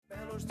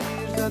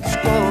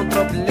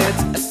Descontra o bilhete,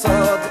 é só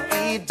de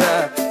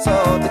ida,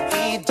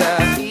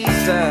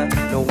 ida.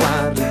 Não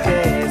há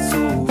regresso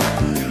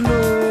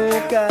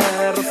no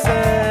carrossel.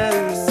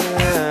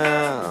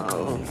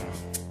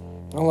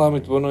 Olá,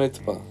 muito boa noite,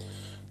 pá.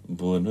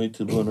 Boa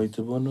noite.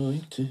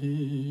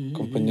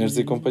 Companheiros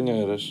e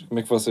companheiras, como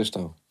é que vocês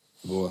estão?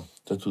 Boa.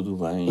 Está tudo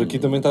bem? Por aqui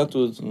também está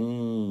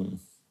tudo.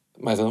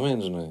 Mais ou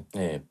menos, não é?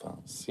 É, pá.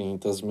 Sim,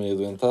 estás meio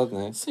adoentado,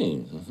 não é?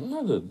 Sim,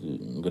 nada de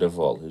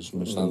gravolas,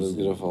 mas Nada de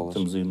gravolas.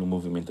 Estamos aí no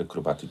movimento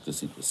acrobático da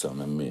situação,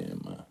 na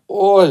mesma.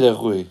 Olha,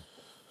 Rui.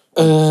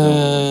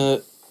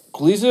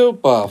 Coliseu,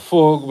 pá,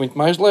 fogo, muito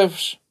mais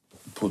leves.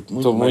 Puto,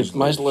 Estou muito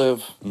mais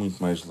leve. Muito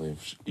mais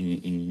leves.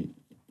 E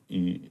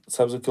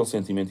sabes aquele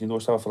sentimento? Ainda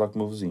hoje estava a falar com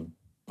o meu vizinho.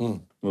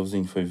 O meu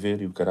vizinho foi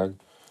ver e o caralho.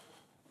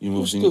 E o meu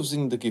Mas o teu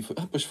vizinho daqui foi...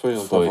 pois foi,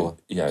 ele estava lá.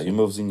 Yeah, e o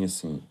meu vizinho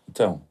assim,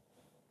 então,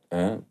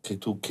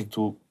 o que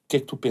é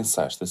que tu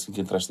pensaste assim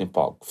que entraste em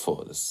palco?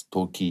 Foda-se,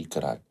 estou aqui,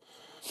 caralho.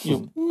 E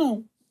eu,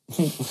 não.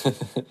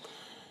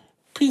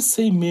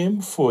 Pensei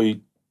mesmo,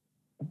 foi,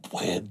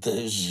 bué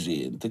da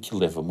gente,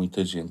 aquilo leva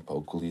muita gente para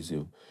o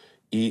Coliseu.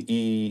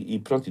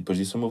 E pronto, e depois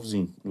disse ao meu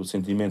vizinho, o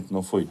sentimento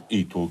não foi,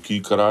 e estou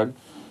aqui, caralho,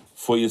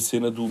 foi a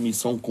cena do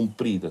missão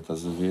cumprida,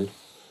 estás a ver?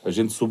 A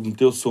gente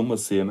submeteu-se a uma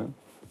cena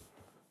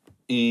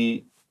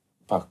e,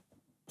 pá,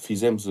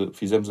 fizemos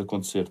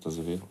acontecer, estás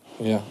a ver?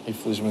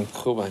 Infelizmente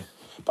correu bem.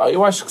 Pá,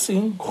 eu acho que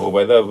sim, correu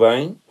bem da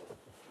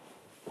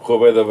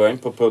bem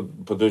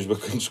para dois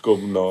bacanos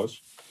como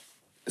nós.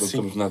 Não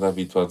estamos nada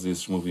habituados a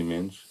esses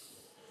movimentos.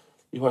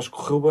 Eu acho que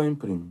correu bem,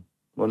 primo.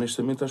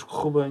 Honestamente, acho que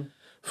correu bem.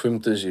 Foi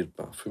muito giro,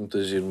 pá, foi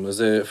muito giro, mas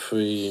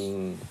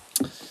foi...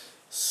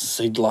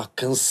 Saí de lá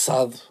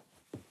cansado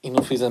e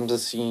não fizemos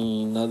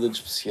assim nada de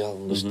especial,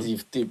 mas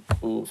tive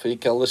tipo, foi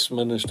aquelas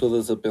semanas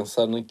todas a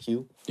pensar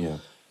naquilo.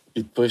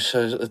 E depois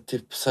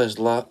sais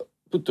de lá,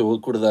 puto, eu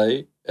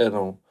acordei,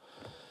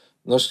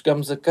 nós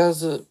chegámos a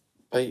casa,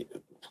 pai,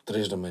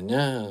 3 da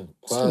manhã,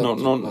 4... Sim,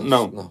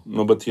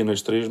 não batia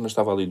nas 3, mas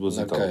estava ali 2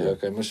 e tal.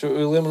 Ok, mas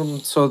eu lembro-me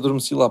de só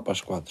adormeci lá para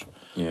as 4,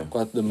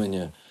 4 da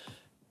manhã.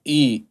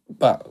 E,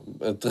 pá,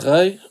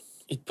 aterrei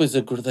e depois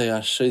acordei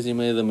às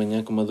 6:30 da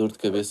manhã com uma dor de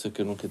cabeça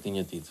que eu nunca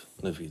tinha tido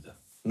na vida.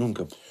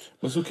 Nunca.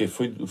 Mas o quê?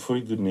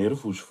 Foi de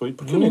nervos? Foi?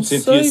 Porque eu nem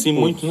senti assim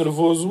muito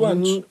nervoso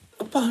antes.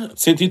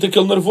 Senti-te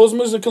aquele nervoso,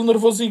 mas aquele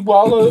nervoso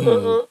igual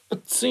a...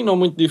 Sim, não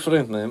muito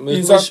diferente, não é?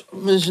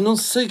 Mas não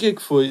sei o que é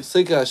que foi.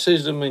 Sei que às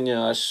 6 da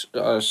manhã, às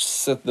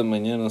 7 da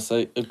manhã, não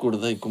sei,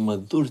 acordei com uma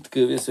dor de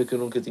cabeça que eu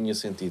nunca tinha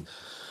sentido.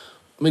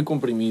 Meio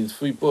comprimido,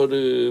 fui pôr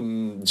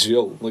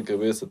gelo na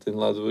cabeça, tenho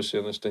lá 2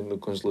 cenas, tenho no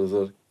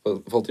congelador.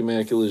 Volta e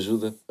meia aquilo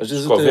ajuda. Às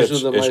vezes até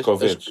ajuda mais...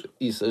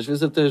 Isso, às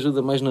vezes até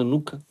ajuda mais na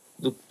nuca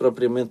do que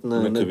propriamente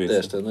na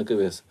testa, na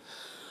cabeça.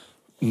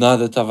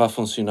 Nada estava a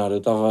funcionar, eu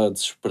estava a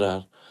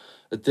desesperar.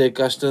 Até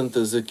que às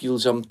tantas aquilo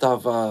já me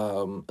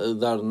estava a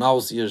dar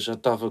náuseas, já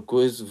estava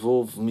coisa,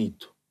 vou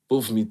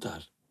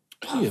vomitar.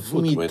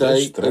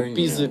 Vomitei a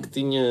pizza que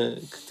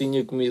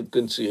tinha comido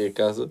quando cheguei a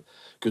casa,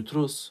 que eu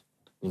trouxe.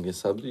 Ninguém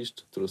sabe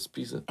disto, trouxe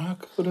pizza.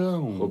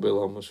 Cabrão. Roubei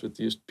lá umas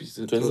fatias de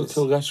pizza. Tu és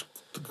aquele gajo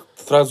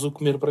que traz o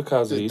comer para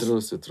casa, é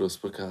isso? Eu trouxe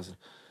para casa.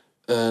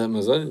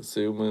 Mas olha,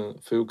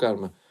 foi o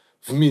karma.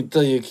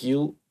 Vomitei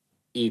aquilo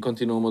e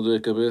continuou uma dor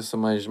de cabeça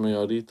mais meia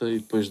horita e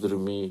depois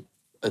dormi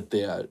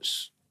até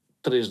às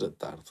 3 da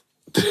tarde.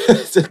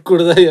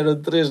 Acordei, eram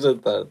 3 da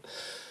tarde.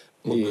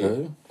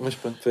 Mas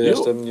pronto, foi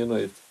esta a minha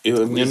noite.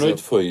 A minha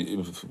noite foi...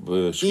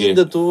 E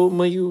ainda estou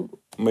meio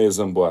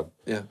zamboado.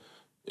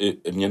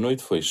 A minha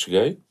noite foi,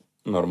 cheguei,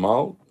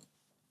 normal,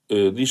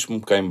 disse-me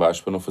cá em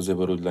baixo para não fazer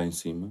barulho lá em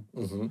cima.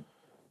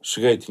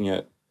 Cheguei, a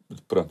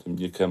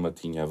minha cama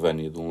tinha a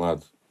Vânia de um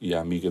lado e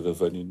a amiga da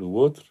Vânia no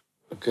outro.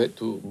 Ok,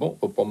 vou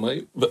para o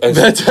meio.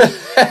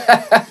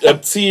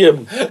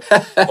 Apetecia-me.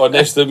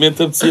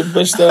 Honestamente, apetecia-me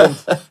bastante.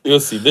 Eu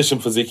assim, deixa-me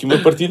fazer aqui uma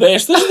partida a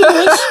estas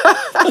duas.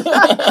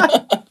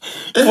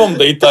 Vou-me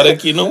deitar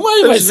aqui no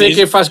meio. Vamos ver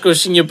quem faz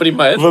coxinha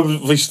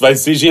primeiro. Isto vai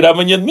ser giro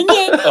amanhã de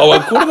manhã, ao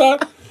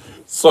acordar.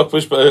 Só que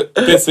depois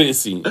pensei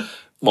assim,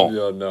 bom,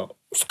 melhor não.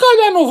 Se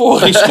calhar não vou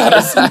arriscar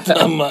assim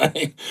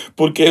também.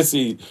 Porque é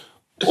assim,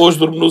 hoje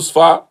durmo no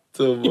sofá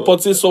e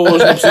pode ser só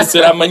hoje, não precisa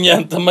ser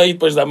amanhã também, e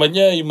depois da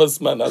manhã e uma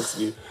semana a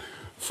seguir.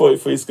 Foi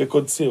isso que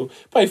aconteceu.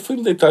 Pai,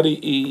 fui-me deitar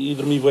e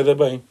dormi bué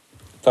bem.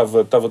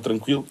 Estava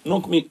tranquilo.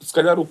 Não comi, se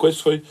calhar o coisa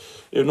foi,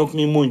 eu não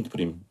comi muito,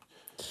 primo.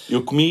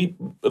 Eu comi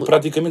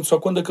praticamente só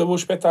quando acabou o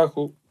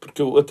espetáculo,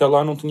 porque eu até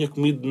lá não tinha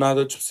comido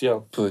nada de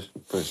especial. Pois,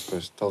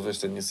 talvez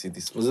tenha sido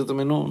isso. Mas eu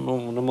também não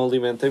me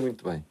alimentei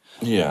muito bem.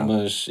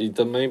 Mas, e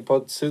também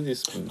pode ser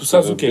disso. Tu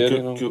sabes o que é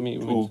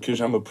que eu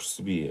já me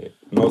apercebi? É,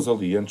 nós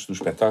ali, antes do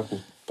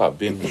espetáculo,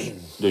 bebemos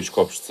 2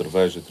 copos de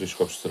cerveja, 3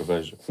 copos de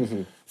cerveja,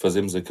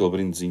 fazemos aquele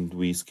brindezinho de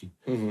whisky.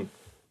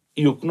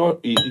 E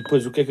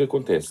depois o que é que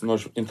acontece?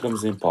 Nós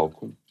entramos em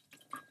palco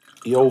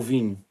e é o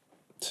vinho.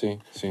 Sim.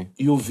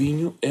 E o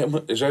vinho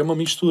já é uma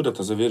mistura,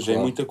 estás a ver? Já é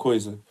muita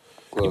coisa.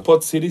 Claro. E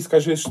pode ser isso que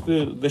às vezes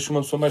deixa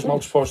uma pessoa mais mal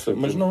disposta.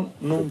 Mas não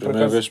foi a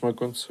primeira vez que me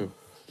aconteceu.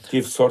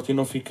 Tive sorte e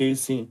não fiquei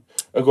assim.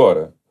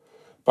 Agora,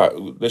 Pá,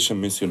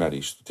 deixa-me mencionar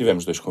isto.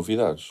 Tivemos 2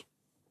 convidados.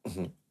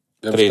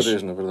 Tivemos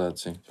 3, na verdade,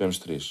 sim. Tivemos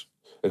 3.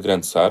 A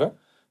grande Sara.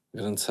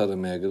 Grande Sara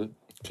Megra.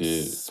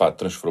 Que, pá,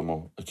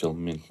 transformou aquele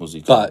momento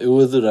musical. Pá, eu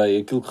adorei.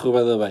 Aquilo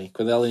correu bem.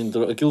 Quando ela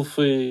entrou... Aquilo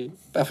foi...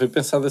 Pá, foi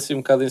pensado assim um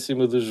bocado em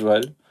cima do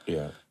joelho.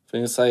 Yeah. Foi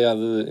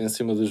ensaiado em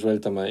cima do joelho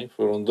também.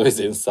 Foram 2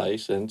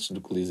 ensaios antes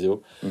do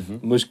Coliseu.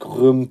 Mas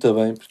correu muito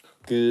bem.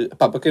 Porque,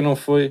 pá, para quem não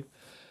foi...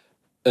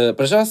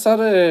 para já a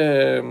Sara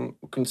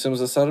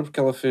conhecemos a Sara porque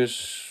ela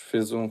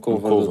fez um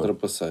cover do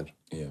Trapaceiro.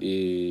 Yeah.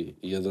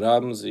 E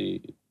adorámos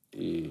e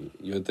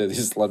eu até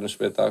disse lá no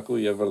espetáculo,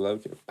 e é verdade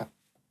que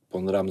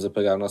ponderámos a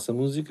pagar a nossa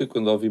música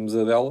quando ouvimos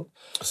a dela.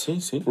 Sim.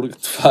 Porque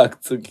de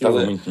facto aquilo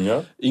estava muito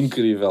melhor.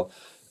 Incrível.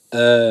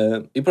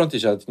 E pronto, e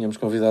já tínhamos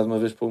convidado uma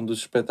vez para um dos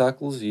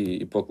espetáculos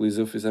e para o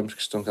Coliseu fizemos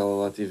questão que ela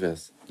lá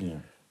estivesse.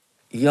 Yeah.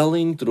 E ela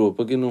entrou,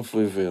 para quem não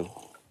foi ver,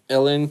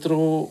 ela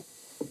entrou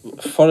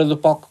fora do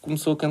palco e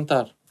começou a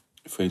cantar.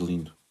 Foi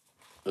lindo.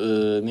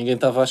 Ninguém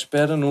estava à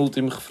espera. No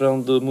último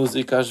refrão de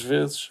música, às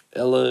vezes,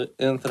 ela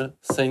entra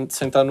sem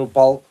estar no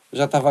palco,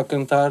 já estava a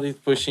cantar e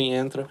depois sim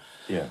entra.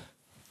 Yeah.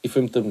 E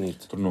foi muito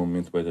bonito. Tornou um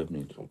momento bem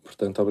bonito.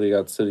 Portanto,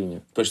 obrigado,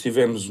 Sarinha. Depois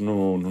estivemos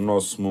no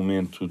nosso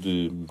momento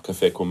de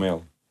café com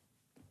mel,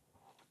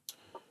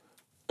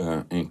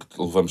 em que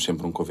levamos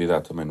sempre um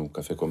convidado também no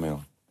café com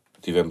mel.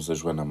 Tivemos a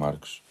Joana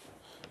Marques,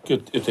 que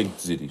eu tenho que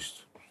dizer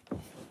isto.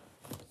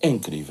 É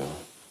incrível.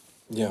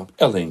 Yeah.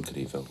 Ela é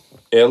incrível.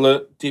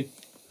 Ela, tipo...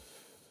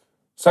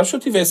 Sabes, se eu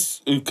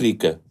tivesse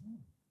crica,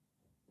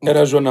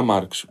 era a Joana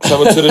Marques.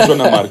 Gostava de ser a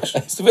Joana Marques.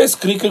 Se tivesse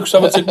crica,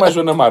 gostava de ser como a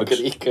Joana Marques.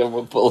 Crica é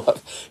uma palavra.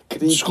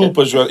 Crica.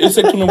 Desculpa, Joana. Eu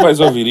sei que tu não vais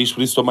ouvir isto,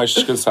 por isso estou mais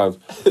descansado.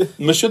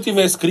 Mas se eu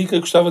tivesse crica,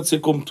 gostava de ser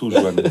como tu,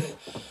 Joana.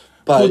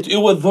 Puto,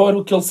 eu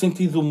adoro aquele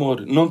sentido de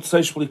humor. Não te sei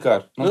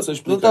explicar. Não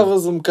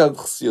estavas um bocado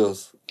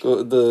receoso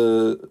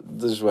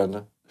da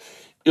Joana?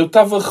 Eu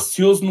estava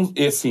receoso.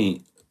 É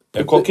assim,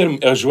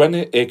 a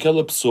Joana é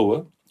aquela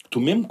pessoa que tu,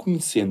 mesmo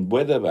conhecendo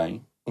bué da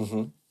bem,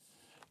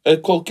 a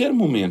qualquer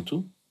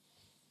momento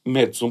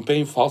metes um pé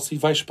em falso e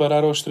vais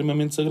parar ao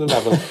extremamente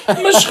desagradável.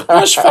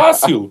 mas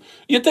fácil.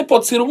 E até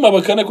pode ser uma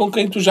bacana com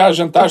quem tu já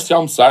jantaste e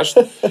almoçaste.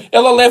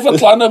 Ela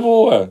leva-te lá na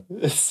boa.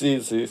 Sim.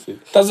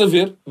 Estás a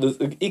ver?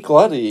 E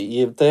claro,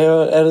 e até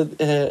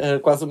era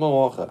quase uma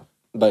honra.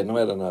 Bem, não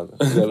era nada.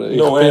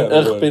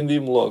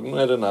 Arrependi-me logo. Não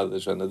era nada,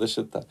 Joana,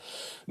 deixa de estar.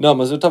 Não,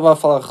 mas eu estava a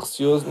falar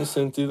receoso no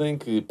sentido em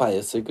que, pá,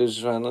 eu sei que a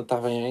Joana está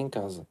bem em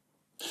casa.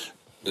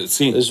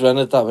 Sim. A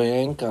Joana está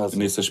bem em casa.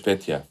 Nesse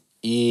aspecto, já.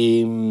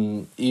 E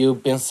eu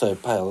pensei,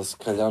 pá, ela se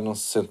calhar não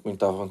se sente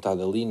muito à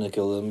vontade ali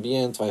naquele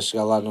ambiente, vai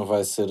chegar lá, não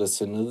vai ser a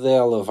cena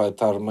dela, vai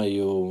estar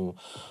meio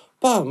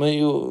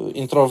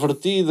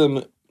introvertida,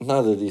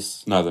 nada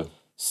disso. Nada.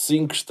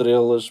 5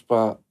 estrelas,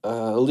 pá,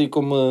 ali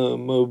com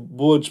uma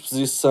boa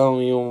disposição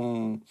e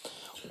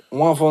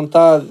uma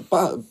vontade,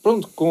 pá,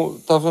 pronto,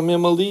 estava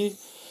mesmo ali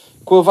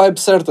com a vibe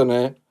certa, não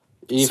é?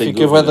 E sem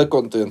fiquei dúvida. bem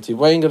contente e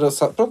bem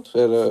engraçado. Pronto,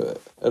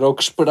 era o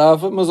que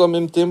esperava, mas ao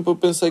mesmo tempo eu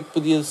pensei que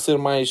podia ser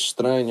mais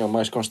estranho ou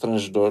mais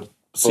constrangedor.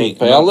 Sim,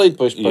 para ela e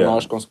depois para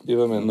nós,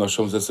 consecutivamente. Nós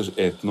somos essas...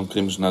 não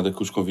queremos nada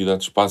que os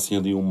convidados passem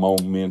ali um mau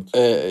momento.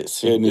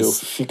 Sim, eu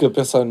fico a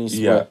pensar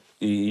nisso.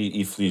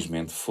 E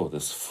felizmente,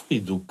 foda-se, foi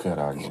do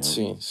caralho.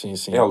 Sim.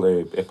 Ela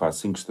é pá,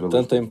 5 estrelas.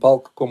 Tanto em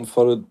palco como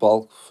fora de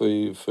palco,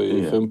 foi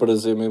um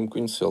prazer mesmo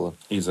conhecê-la.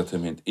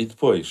 Exatamente. E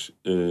depois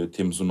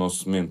temos o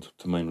nosso momento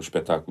também no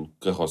espetáculo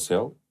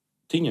Carrossel.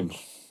 Tínhamos.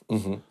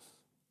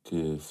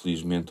 Que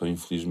felizmente ou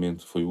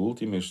infelizmente foi o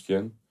último este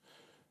ano.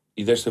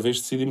 E desta vez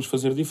decidimos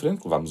fazer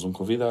diferente. Levámos um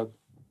convidado.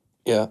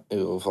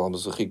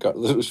 Falámos o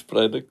Ricardo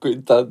Pereira,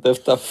 coitado, deve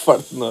estar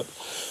farto de nós.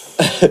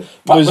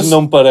 Mas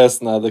não me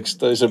parece nada que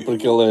esteja,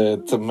 porque ele é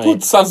também...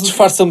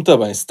 Disfarça muito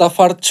bem. Se está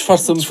farto,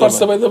 disfarça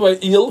muito bem.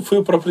 E ele foi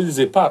o próprio a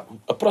dizer, pá,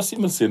 a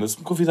próxima cena, se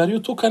me convidarem, eu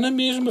estou cá na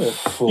mesma.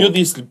 E eu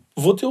disse-lhe,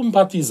 vou ter um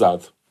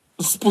batizado.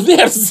 Se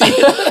puderes ir.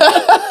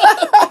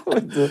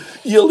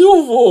 E ele,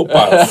 eu vou.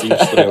 Pá, 5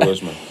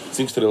 estrelas, mano.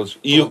 5 estrelas.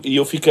 E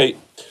eu fiquei...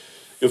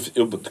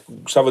 Eu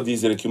gostava de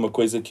dizer aqui uma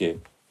coisa que é...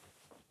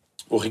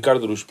 O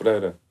Ricardo Aruz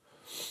Pereira,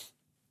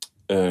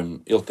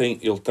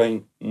 ele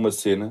tem uma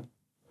cena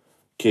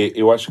que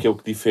eu acho que é o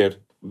que difere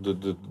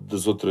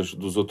dos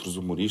outros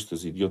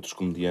humoristas e de outros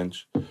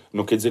comediantes.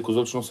 Não quer dizer que os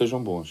outros não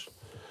sejam bons.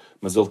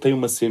 Mas ele tem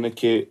uma cena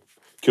que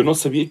eu não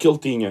sabia que ele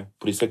tinha.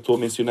 Por isso é que estou a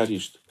mencionar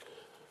isto.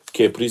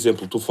 Que é, por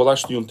exemplo, tu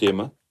falaste de um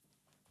tema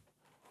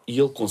e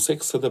ele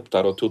consegue se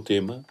adaptar ao teu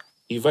tema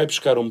e vai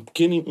buscar um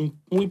pequeno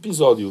um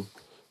episódio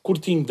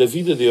curtinho da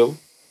vida dele,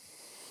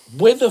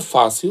 bué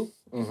fácil,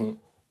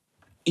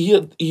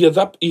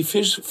 e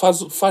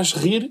faz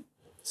rir.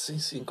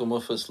 Sim, com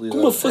uma facilidade.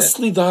 Com uma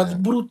facilidade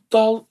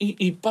brutal.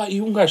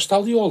 E um gajo está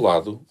ali ao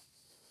lado.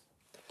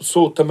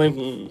 Sou também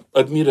um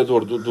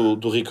admirador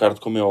do Ricardo,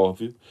 como é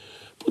óbvio.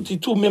 E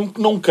tu mesmo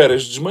que não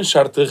queiras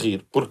desmanchar-te a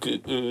rir,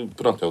 porque,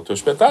 pronto, é o teu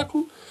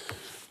espetáculo,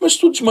 mas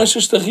tu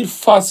desmanchas-te a rir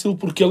fácil,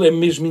 porque ele é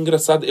mesmo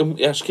engraçado. Eu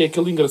acho que é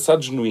aquele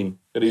engraçado genuíno.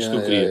 Era isto que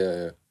eu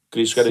queria.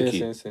 Queria chegar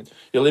aqui. Sim.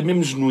 Ele é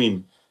mesmo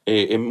genuíno.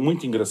 É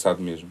muito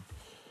engraçado mesmo.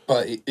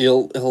 Pá,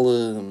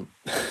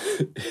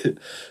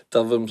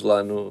 estávamos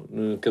lá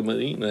no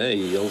camarim, né?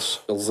 E eles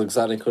a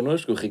gozarem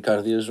connosco, o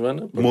Ricardo e a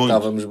Joana, porque Muito.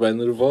 estávamos bem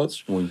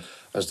nervosos. Muito.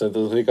 Às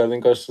tantas o Ricardo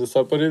encosta-se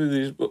à parede e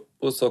diz: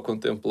 vou só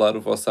contemplar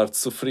o vosso ar de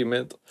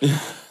sofrimento.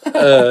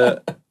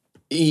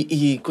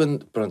 E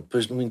quando, pronto,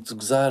 depois de muito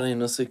gozarem,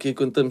 não sei o quê,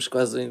 quando estamos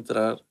quase a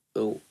entrar,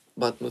 ele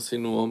bate-me assim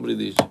no ombro e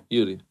diz: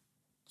 Yuri,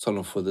 só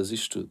não fodas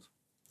isto tudo.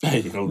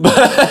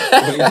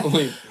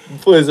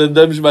 Depois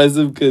andamos mais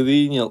um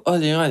bocadinho.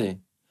 Ele,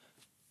 olhem.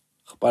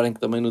 Reparem que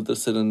também no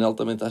terceiro anel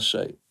também está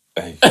cheio.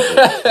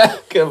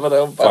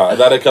 Cabrão, pá. Pá, a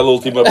dar aquela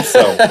última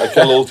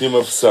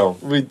pressão.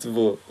 Muito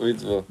bom,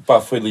 muito bom. Pá,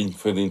 foi lindo.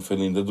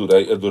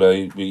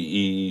 Adorei.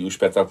 E o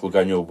espetáculo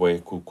ganhou bué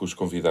com os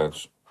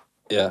convidados.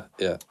 Yeah.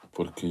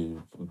 Porque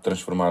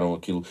transformaram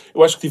aquilo.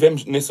 Eu acho que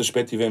nesse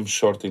aspecto tivemos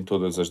sorte em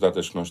todas as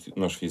datas que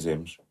nós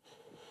fizemos.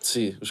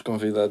 Sim, os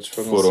convidados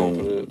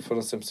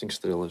foram sempre 5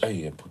 estrelas.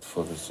 Ai, puto,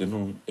 foda-se.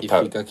 E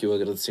fica aqui o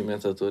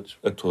agradecimento a todos.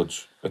 A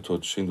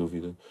todos, sem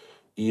dúvida.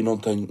 E não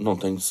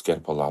tenho sequer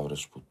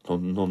palavras, puto.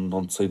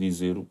 Não te sei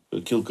dizer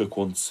aquilo que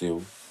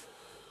aconteceu.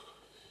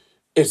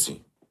 É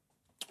assim,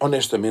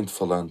 honestamente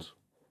falando,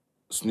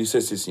 se me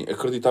dissesse assim,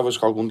 acreditavas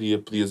que algum dia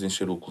podias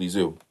encher o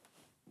Coliseu?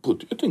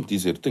 Puto, eu tenho que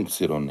dizer, tenho que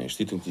ser honesto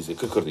e tenho que dizer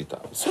que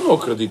acreditava. Se eu não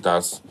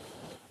acreditasse,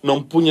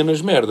 não me punha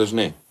nas merdas,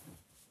 né?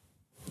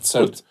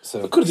 Certo.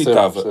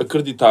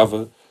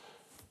 Acreditava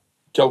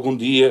que algum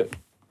dia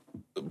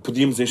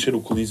podíamos encher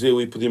o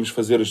Coliseu e podíamos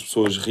fazer as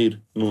pessoas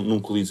rir num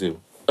Coliseu.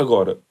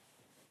 Agora,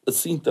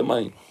 assim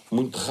também,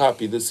 muito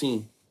rápido,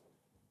 assim.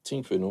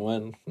 Sim, foi num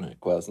ano, não é?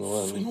 Quase num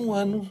ano. Foi num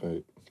ano.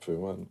 Foi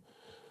um ano.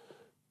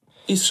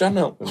 Isso já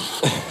não.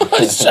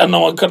 Isso já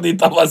não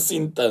acreditava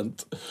assim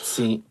tanto.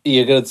 Sim, e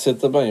agradecer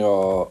também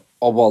ao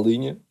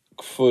Bolinha,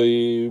 que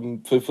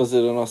foi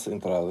fazer a nossa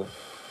entrada.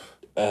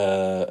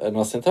 A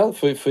nossa entrada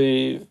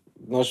foi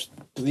nós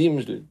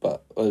pedimos-lhe,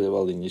 pá, olha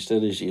Bolinha, isto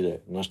era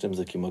gira, nós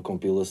temos aqui uma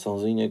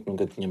compilaçãozinha que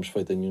nunca tínhamos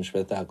feito em nenhum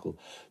espetáculo,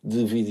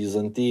 de vídeos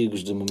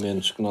antigos, de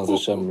momentos que nós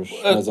achamos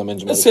mais ou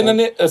menos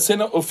marcantes. A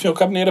cena, ao fim e ao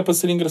cabo, nem era para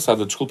ser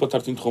engraçada, desculpa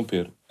estar-te a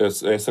interromper.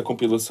 Essa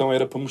compilação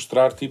era para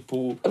mostrar,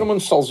 tipo... Era uma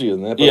nostalgia,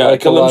 não é? Para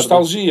aquela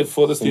nostalgia,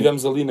 foda-se,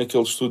 estivemos ali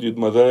naquele estúdio de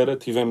madeira,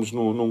 estivemos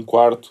num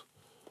quarto.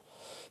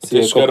 Sim,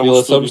 a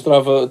compilação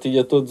mostrava,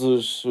 tinha todos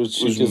os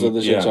sítios onde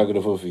a gente já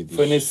gravou vídeos.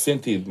 Foi nesse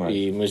sentido, mano.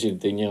 E imagina,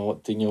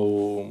 tinha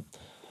o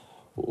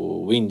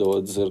window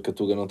a dizer que a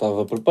Tuga não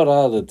estava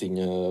preparada,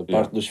 tinha a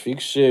parte dos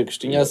figos secos,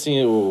 tinha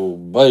assim o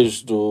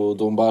beijo do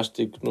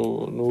bombástico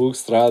no Hugo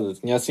Estrada,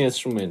 tinha assim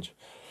esses momentos.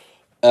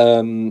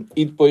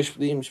 E depois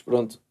pedimos,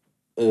 pronto,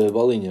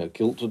 Bolinha,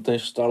 aquilo tu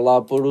tens de estar lá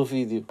a pôr o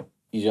vídeo.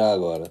 E já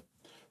agora,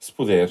 se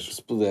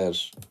puderes,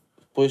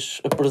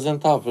 depois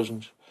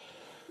apresentavas-nos.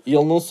 E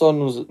ele não só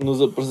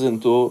nos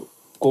apresentou,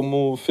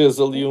 como fez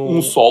ali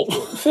um sol.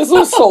 Fez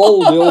um sol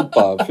dele,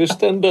 pá. Fez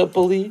stand-up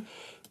ali.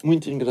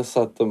 Muito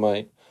engraçado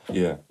também.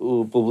 Yeah.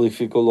 O público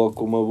ficou logo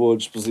com uma boa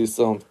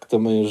disposição, que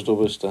também ajudou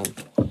bastante.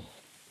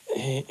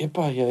 E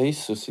pá, é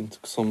isso. Eu sinto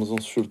que somos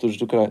uns sortudos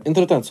do caralho.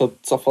 Entretanto,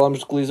 só falámos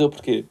de Coliseu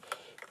porque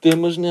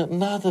temas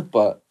nada,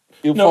 pá.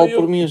 Falo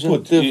por mim, a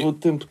gente teve o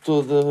tempo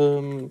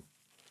todo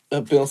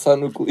a pensar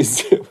no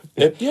Coliseu.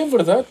 É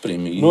verdade,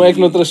 primo. Não é que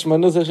noutras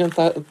semanas a gente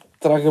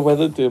traga bué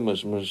de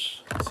temas,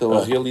 mas sei lá.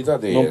 A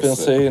realidade é não essa. Não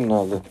pensei em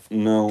nada.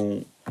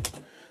 Não.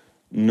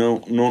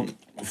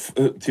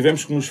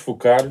 Tivemos que nos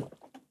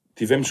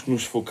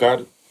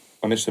focar,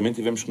 honestamente,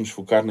 tivemos que nos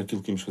focar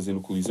naquilo que íamos fazer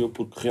no Coliseu,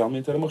 porque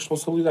realmente era uma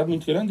responsabilidade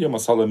muito grande. É uma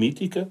sala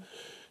mítica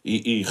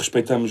e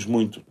respeitamos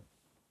muito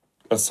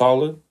a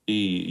sala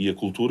e a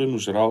cultura no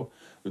geral,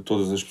 de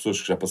todas as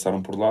pessoas que já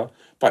passaram por lá.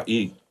 Pá,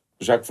 e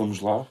já que vamos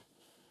lá,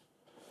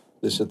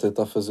 Deixa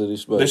tentar fazer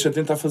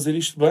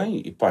isto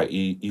bem.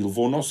 E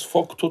levou o nosso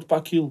foco todo para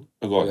aquilo.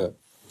 Agora,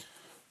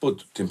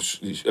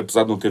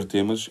 apesar de não ter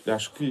temas,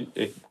 acho que,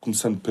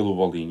 começando pelo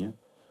Bolinha,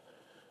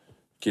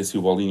 que assim,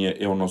 o Bolinha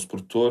é o nosso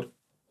produtor,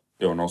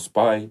 é o nosso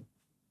pai,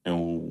 é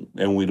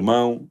um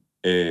irmão,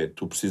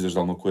 tu precisas de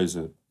alguma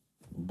coisa,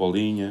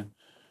 Bolinha.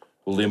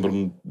 Eu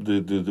lembro-me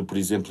de, por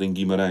exemplo, em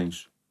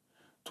Guimarães,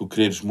 tu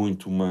quereres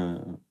muito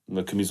uma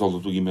camisola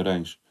do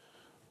Guimarães,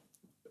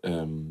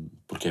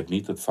 porque é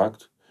bonita, de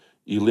facto.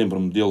 E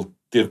lembro-me dele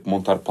ter que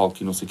montar palco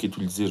e não sei o quê, tu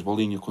lhe dizias,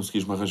 Bolinha,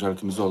 conseguis-me arranjar a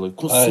camisola?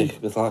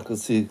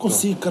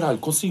 Consigo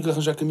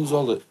arranjar a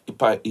camisola.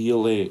 E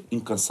ele é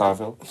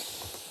incansável.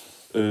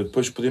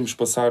 Depois podemos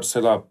passar,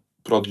 sei lá,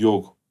 para o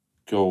Diogo,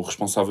 que é o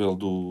responsável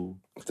do...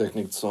 O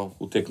técnico de som.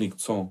 O técnico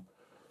de som.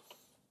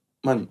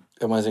 Mano...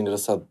 É o mais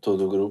engraçado de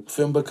todo o grupo.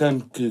 Foi um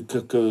bacana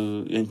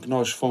em que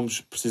nós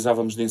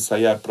precisávamos de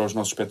ensaiar para os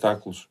nossos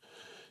espetáculos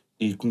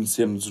e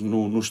conhecemos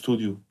no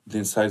estúdio de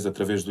ensaios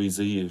através do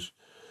Isaías.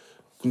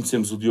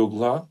 Conhecemos o Diogo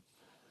lá.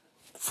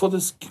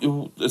 Foda-se,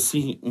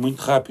 assim, muito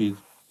rápido.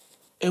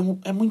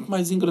 É muito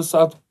mais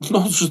engraçado que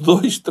nós os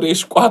 2,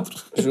 3,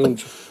 4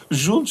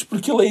 juntos,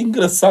 porque ele é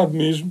engraçado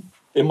mesmo.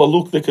 É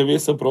maluco da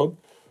cabeça, pronto.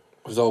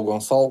 Pois há o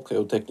Gonçalo, que é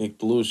o técnico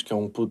de luz, que é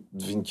um puto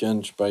de 20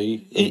 anos para aí,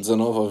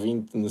 19 ou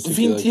 20. Não sei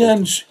 20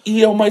 anos,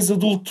 e é o mais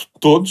adulto de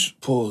todos.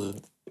 Porra.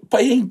 Pá,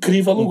 é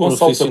incrível o Gonçalo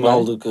profissional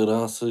também. de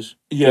caraças.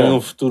 Yeah. Tem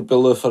um futuro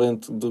pela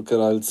frente do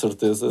caralho, de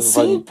certeza.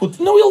 Sim,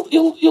 puto. Não,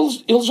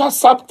 ele já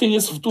sabe que tem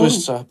esse futuro.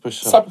 Pois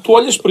sabe. Tu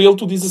olhas para ele,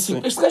 tu dizes assim,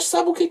 Sim. este gajo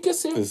sabe o que é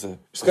ser. Pois é.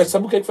 Este gajo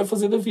sabe o que é que vai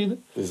fazer da vida.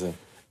 Pois é.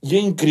 E é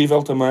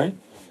incrível também.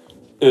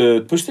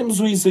 Depois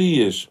temos o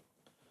Isaías.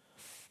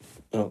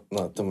 Pronto,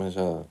 não, também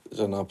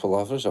já não há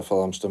palavras, já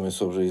falámos também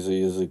sobre o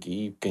Isaías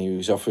aqui.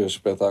 Quem já foi aos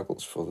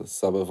espetáculos, foda-se,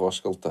 sabe a voz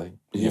que ele tem.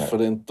 Yeah.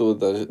 Diferente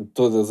de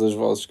todas as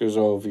vozes que eu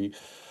já ouvi.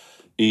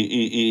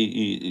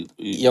 E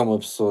é uma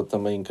pessoa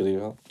também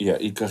incrível.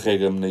 Yeah, e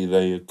carrega-me na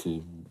ideia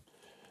que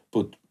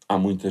puto, há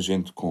muita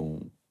gente com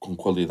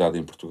qualidade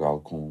em Portugal,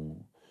 com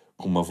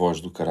uma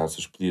voz do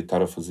caraças, podia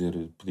estar a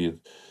fazer, podia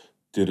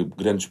ter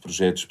grandes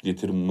projetos, podia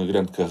ter uma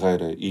grande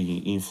carreira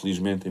e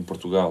infelizmente em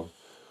Portugal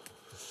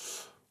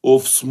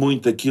ouve-se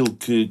muito aquilo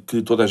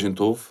que toda a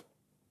gente ouve,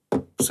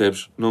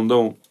 percebes? Não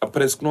dão,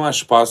 parece que não há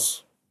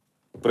espaço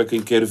para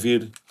quem quer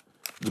vir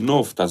de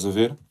novo, estás a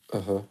ver?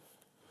 Uhum.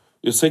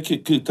 Eu sei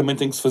que também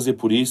tem que se fazer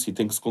por isso e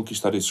tem que se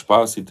conquistar esse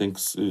espaço e tem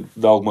que se,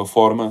 de alguma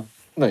forma...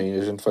 Nem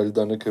a gente vai lhe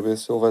dar na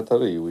cabeça, ele vai estar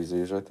aí, o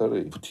Isaías vai estar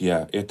aí.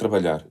 É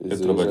trabalhar, O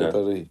Isaías é trabalhar.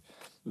 vai estar aí.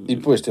 E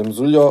depois temos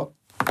o Lhó.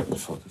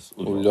 Foda-se.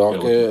 O Lhó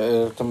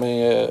que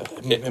também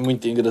é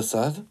muito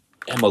engraçado.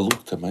 É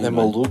maluco também. É não é?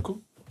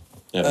 maluco.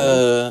 É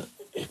maluco.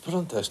 E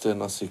pronto, esta é a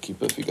nossa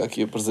equipa, fica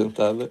aqui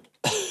apresentada.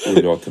 O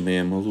Lhó também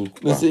é maluco.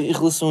 Mas em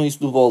relação a isso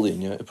do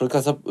Bolinha, por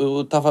acaso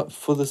eu estava,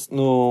 foda-se,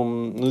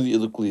 no dia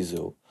do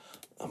Coliseu,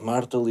 a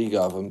Marta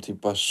ligava-me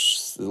tipo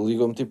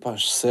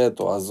às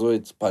 7 ou às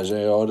 8, pá, já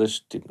é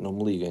horas, tipo, não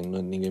me liguem,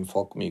 ninguém me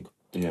fala comigo.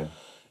 Yeah.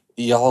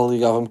 E ela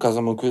ligava-me caso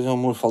uma coisa, o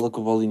amor fala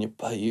com o Bolinha,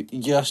 pá,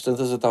 e às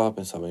tantas eu estava a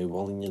pensar, bem, o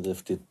Bolinha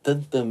deve ter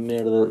tanta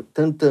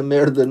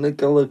merda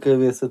naquela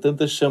cabeça,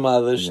 tantas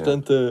chamadas,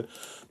 Yeah.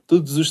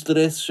 todos os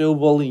stresses é o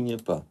Bolinha,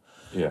 pá.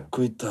 Yeah.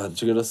 Coitado,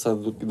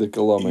 desgraçado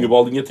daquele homem. E o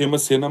Bolinha tem uma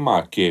cena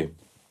má, que é...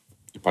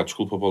 E pá,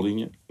 desculpa,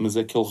 Bolinha, mas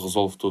é que ele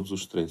resolve todos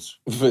os stresses.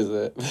 Pois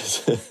é.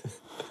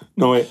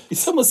 Não é?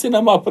 Isso é uma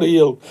cena má para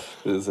ele.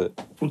 Pois é.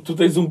 Porque tu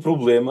tens um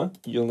problema...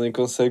 E ele nem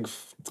consegue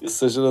que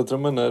seja de outra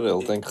maneira,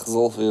 ele tem que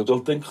resolver.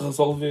 Ele tem que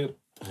resolver.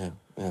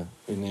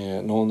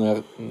 E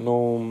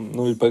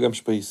não lhe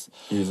pagamos para isso.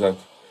 Exato.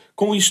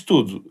 Com isto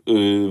tudo,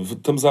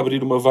 estamos a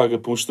abrir uma vaga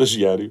para um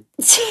estagiário.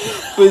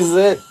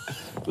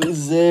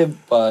 Pois é,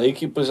 pá, a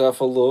equipa já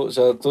falou,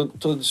 já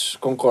todos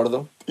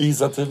concordam.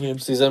 Exatamente.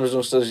 Precisamos de um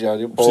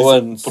estagiário para o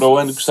ano. Para o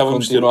ano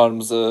gostávamos de ter...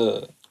 continuarmos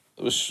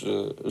os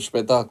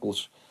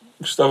espetáculos.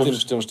 Temos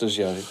de ter um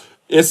estagiário.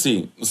 É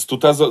assim, se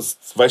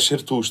vais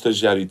ser tu o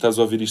estagiário e estás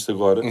a ouvir isto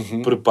agora,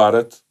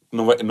 prepara-te,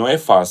 não é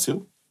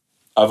fácil,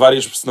 há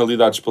várias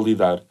personalidades para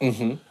lidar,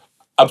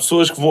 há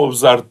pessoas que vão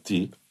abusar de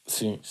ti.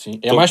 Sim.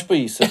 É mais para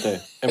isso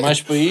até. É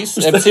mais para isso.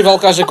 É possível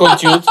que haja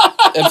conteúdo.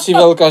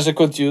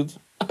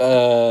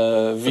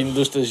 Vindo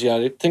do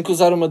estagiário. Tem que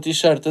usar uma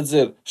t-shirt a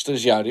dizer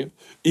estagiário.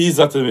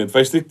 Exatamente.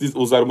 Vais ter que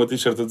usar uma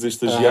t-shirt a dizer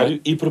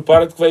estagiário e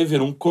prepara-te que vai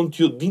haver um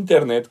conteúdo de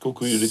internet, que é o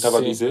que o Yuri estava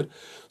a dizer,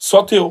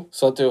 só teu.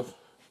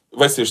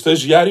 Vai ser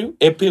estagiário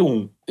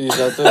EP1.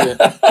 Exatamente.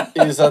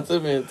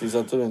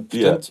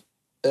 Portanto,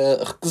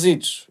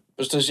 requisitos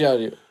para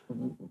estagiário.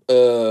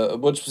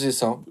 Boa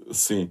disposição.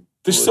 Sim.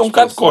 Tens de ser um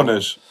bocado de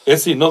conas. É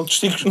assim, não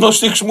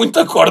estiques muito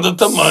a corda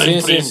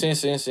também, primo.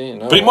 Sim.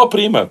 Não, primo ou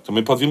prima.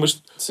 Também pode vir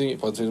umas... Sim,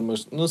 pode ser,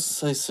 mas não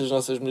sei se as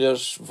nossas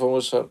mulheres vão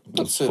achar.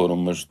 Se for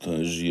uma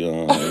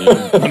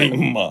estagiária,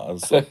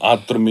 primaça, há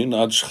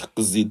determinados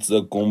requisitos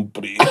a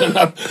cumprir.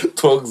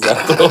 Estou a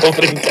gozar, estou a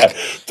brincar.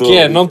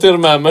 Não ter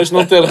mamas,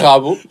 não ter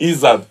rabo.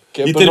 Exato.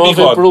 Que é e para ter não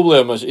bigode. haver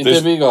problemas. E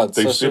ter bigode.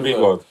 Tens de ter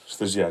bigode,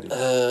 estagiário.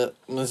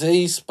 Mas é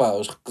isso, pá.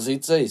 Os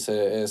requisitos é isso.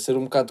 É ser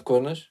um bocado de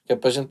conas, que é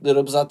para a gente poder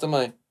abusar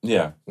também.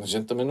 Yeah. A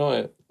gente também não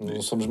é.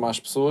 Não somos más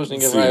pessoas,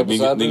 ninguém vai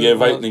abusar.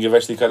 Ninguém vai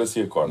esticar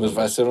assim a corda. Mas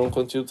vai ser um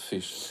conteúdo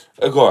fixe.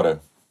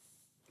 Agora,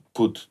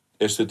 puto,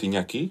 esta eu tinha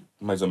aqui,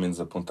 mais ou menos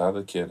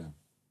apontada, que era...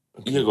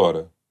 Okay. E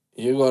agora?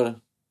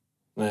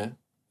 Não é?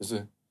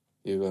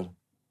 E agora?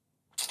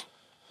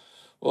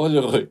 Olha,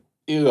 Rui,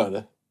 e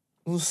agora?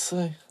 Não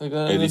sei.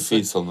 Agora é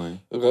difícil, não é?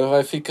 Agora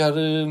vai ficar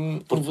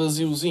um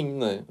vaziozinho,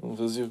 não é? Um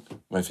vazio.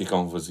 Vai ficar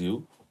um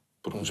vazio,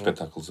 porque os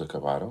espetáculos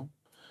acabaram.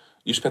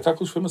 E os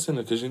espetáculos foi uma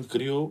cena que a gente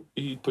criou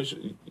e depois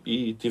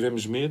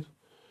tivemos medo.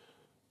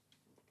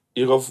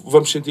 E agora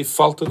vamos sentir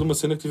falta de uma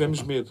cena que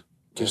tivemos medo.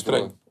 Que é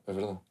estranho. É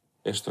verdade.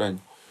 É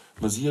estranho.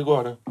 Mas e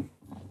agora?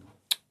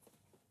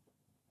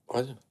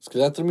 Olha, se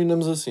calhar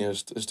terminamos assim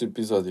este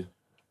episódio.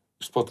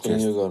 Este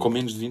podcast com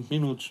menos de 20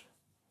 minutos.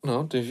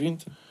 Não, tem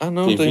 20.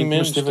 Não, tem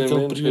menos. Teve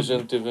aquele menos que a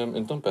gente teve...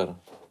 Então,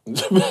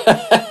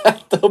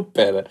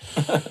 pera.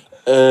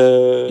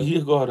 E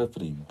agora,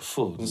 primo?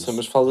 Foda-se. Não sei,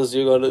 mas falas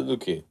e agora do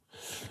quê?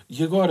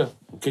 E agora?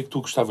 O que é que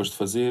tu gostavas de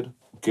fazer?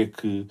 O que é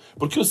que...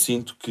 Porque eu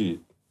sinto que...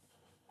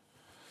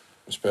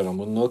 Espera, o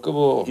mundo não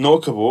acabou. Não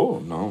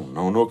acabou?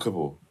 Não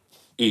acabou.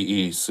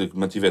 E se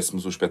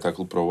mantivéssemos o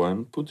espetáculo para o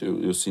ano, puto,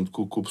 eu sinto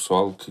que o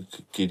pessoal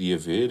que iria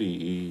ver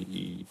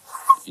e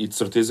de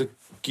certeza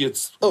que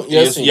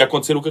assim, ia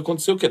acontecer o que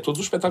aconteceu, que é todos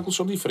os espetáculos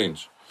são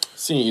diferentes.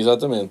 Sim,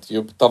 exatamente.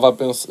 Eu estava a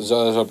pensar,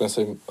 já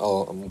pensei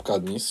um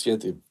bocado nisso, e é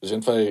tipo, a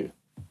gente vai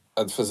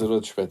a de fazer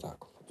outro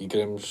espetáculo e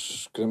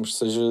queremos que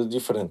seja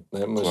diferente,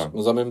 né?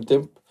 Mas ao mesmo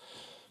tempo,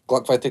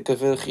 claro que vai ter que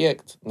haver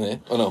react, não é?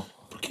 Ou não?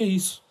 Porque é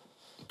isso.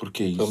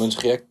 Pelo menos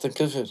react tem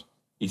que haver.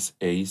 Isso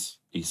é isso.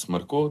 Isso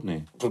marcou,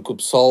 né? Porque o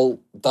pessoal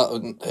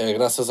é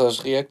graças às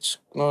reacts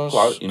que nós,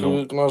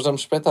 que nós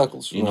damos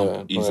espetáculos.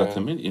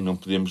 Exatamente. E não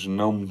podemos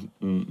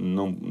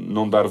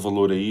não dar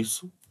valor a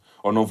isso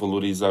ou não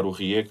valorizar o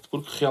react,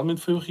 porque realmente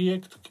foi o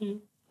react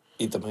que...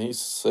 E também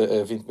isso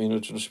é 20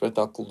 minutos no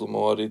espetáculo de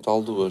 1h e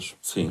tal, 2.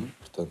 Sim.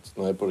 Portanto,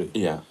 não é por aí.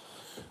 Yeah.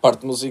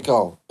 Parte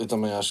musical, eu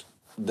também acho que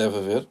deve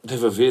haver.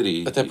 Deve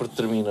haver Até porque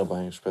termina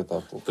bem o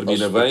espetáculo.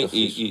 Termina bem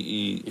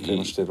e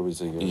queremos ter o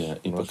Isaías. Yeah.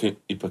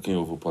 E para quem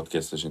ouve o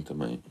podcast, a gente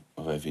também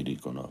vai vir aí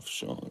com novos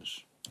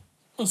sons.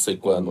 Não sei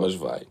quando, mas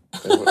vai.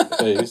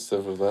 É isso, é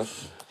verdade.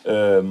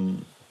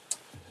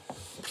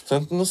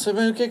 Portanto, não sei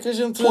bem o que é que a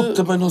gente...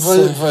 também não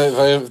sei.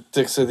 Vai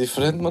ter que ser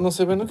diferente, mas não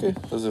sei bem no quê.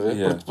 Estás a ver?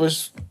 Yeah. Porque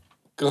depois,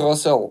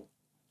 Carrossel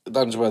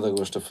dá-nos bem de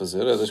gosto a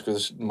fazer. É das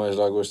coisas que mais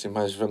dá gosto e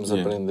mais vamos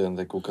aprendendo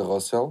é com o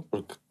Carrossel.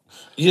 Porque...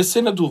 E a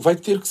cena do vai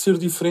ter que ser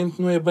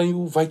diferente não é bem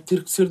o vai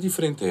ter que ser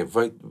diferente.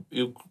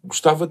 Eu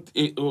gostava...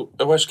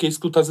 Eu acho que é isso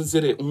que tu estás a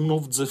dizer. É um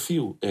novo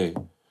desafio. É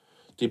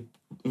tipo,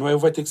 não é o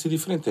vai ter que ser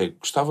diferente. É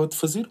gostava de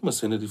fazer uma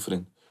cena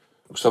diferente.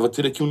 Gostava de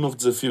ter aqui um novo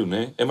desafio, não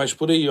é? É mais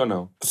por aí ou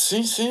não?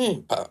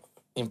 Sim. Pá,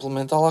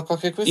 implementar lá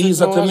qualquer coisa.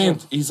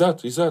 Exatamente.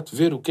 Exato.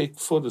 Ver o que é que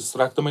foda-se.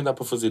 Será que também dá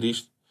para fazer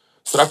isto?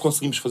 Será que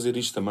conseguimos fazer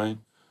isto também?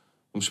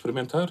 Vamos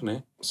experimentar, não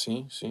é?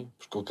 Sim.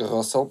 Porque o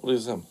Carrossel, por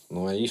exemplo,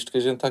 não é isto que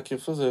a gente está aqui a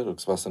fazer. O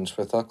que se passa no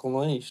espetáculo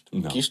não é isto.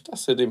 Porque isto está a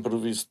ser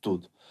improviso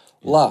tudo.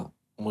 Lá,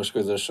 umas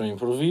coisas são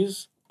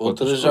improviso,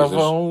 outras já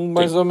vão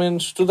mais ou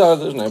menos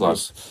estudadas, não é? Claro.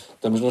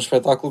 Estamos num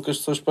espetáculo que as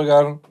pessoas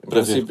pagaram. Em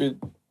Para princípio,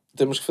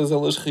 temos que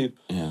fazê-las rir.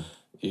 Yeah.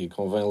 E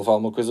convém levar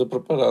uma coisa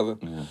preparada.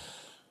 Yeah.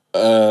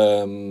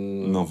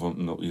 Não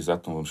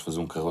vamos fazer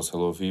um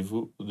carrossel ao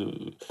vivo.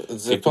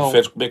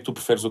 Como é que tu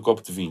preferes o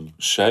copo de vinho?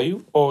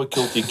 Cheio ou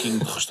aquele tiquinho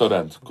de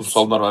restaurante? Que o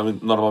pessoal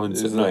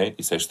normalmente diz, não é?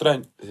 Isso é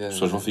estranho. As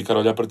pessoas vão ficar a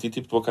olhar para ti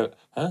tipo de boca...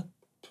 Hã?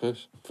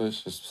 Pois,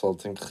 esse pessoal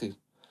tem que rir.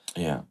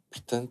 Yeah.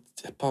 Portanto,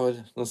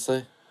 olha, não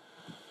sei.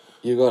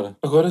 E agora?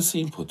 Agora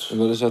sim, puto.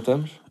 Agora já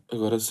estamos?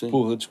 Agora sim.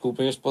 Porra,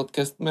 desculpem este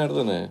podcast de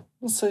merda, não é?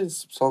 Não sei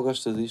se o pessoal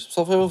gosta disto. O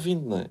pessoal vai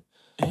ouvindo, não é?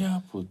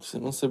 Puto.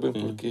 Não sei bem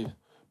porquê.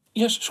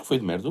 E achas que foi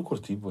de merda? Eu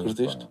curti.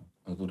 Curtiste?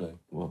 Adorei.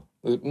 Bom.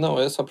 Não,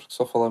 é só porque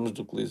só falámos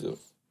do Coliseu.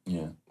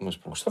 Yeah. Mas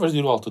pronto. Gostavas de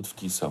ir ao alta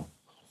definição?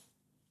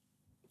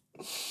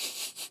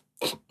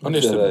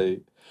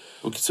 Honestamente.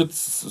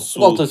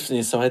 O alta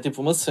definição é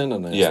tipo uma cena,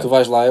 não é? Yeah. Se tu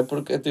vais lá é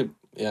porque é tipo...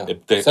 Yeah.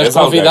 Se és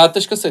convidado,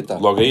 tens que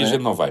aceitar. Logo aí a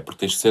gente não vai,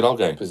 porque tens de ser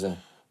alguém. Pois é.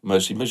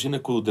 Mas imagina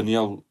que o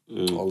Daniel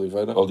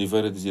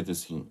Oliveira dizia-te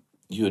assim,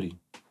 Yuri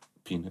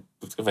Pina.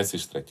 Vai ser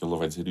estranho, ele não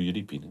vai dizer o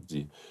Yuri Pina.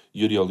 Dizia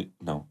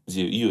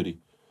dizia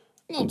Yuri.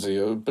 Não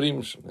dizia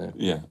primos, né?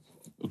 Yeah.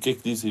 O que é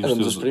que dizem os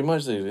teus... os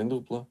primeiros a ir em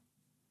dupla.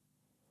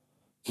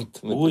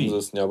 Também estamos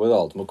a sonhar bem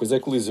alto. Uma coisa é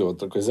Coliseu,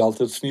 outra coisa é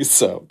alta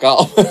definição.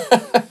 Calma.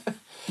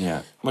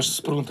 Yeah. Mas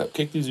se perguntar, o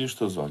que é que diziam os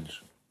teus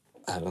olhos?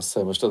 Não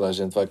sei, mas toda a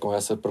gente vai com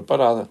essa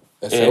preparada.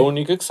 Essa é a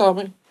única que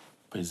sabem.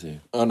 Pois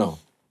é. Ou não?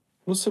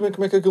 Não sei bem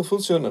como é que aquilo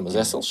funciona, mas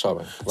essa eles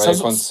sabem. Vai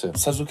acontecer.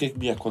 Sabes o que é que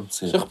me ia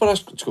acontecer? Já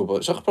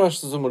reparaste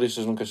se os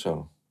humoristas nunca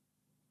choram?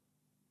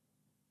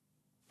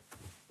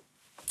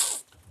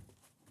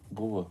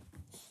 Boa.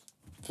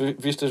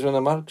 Viste a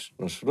Joana Marques?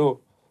 Não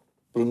chorou.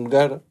 Bruno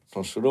Nogueira?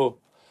 Não chorou.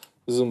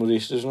 Os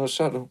humoristas não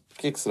choram.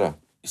 Porquê é que será?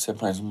 Isso é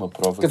mais uma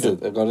prova. Quer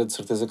dizer, agora de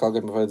certeza que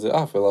alguém me vai dizer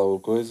foi lá o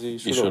coisa e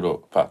chorou. E chorou.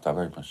 Pá, está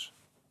bem, mas...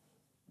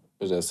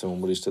 Mas é ser um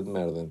humorista de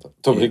merda, então.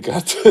 Estou a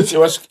brincar.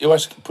 eu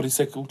acho que por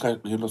isso é que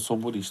eu não sou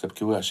humorista,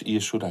 porque eu acho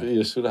ia chorar.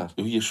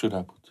 Eu ia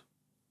chorar, puto.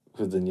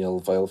 O Daniel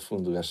vai ao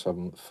fundo, o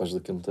gajo faz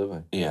daquilo muito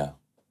bem. Yeah.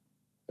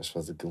 O gajo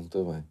faz daquilo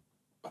muito bem.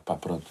 Pá,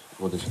 pronto.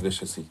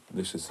 Deixa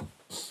assim.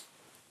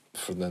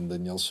 Fernando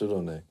Daniel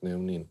chorou, não é? Que nem um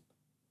menino.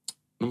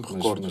 Não me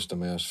recordo. Mas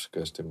também acho que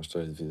este tem uma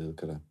história de vida do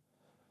caralho.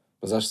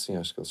 Mas acho que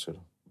ele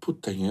chorou. Puto,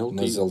 tem ele.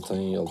 Mas ele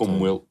tem...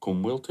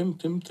 Como ele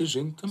tem muita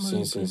gente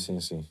também.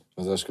 Sim.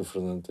 Mas acho que o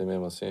Fernando tem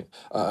mesmo assim...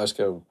 acho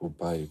que é o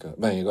pai. Cara.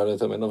 Bem, agora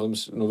também não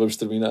vamos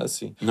terminar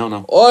assim.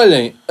 Não.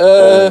 Olhem!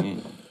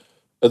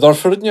 Adoro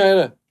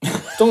farinheira.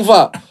 Então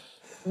vá!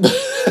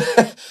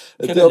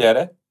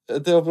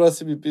 Até ao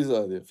próximo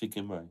episódio.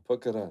 Fiquem bem. Para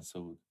caralho.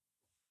 Saúde.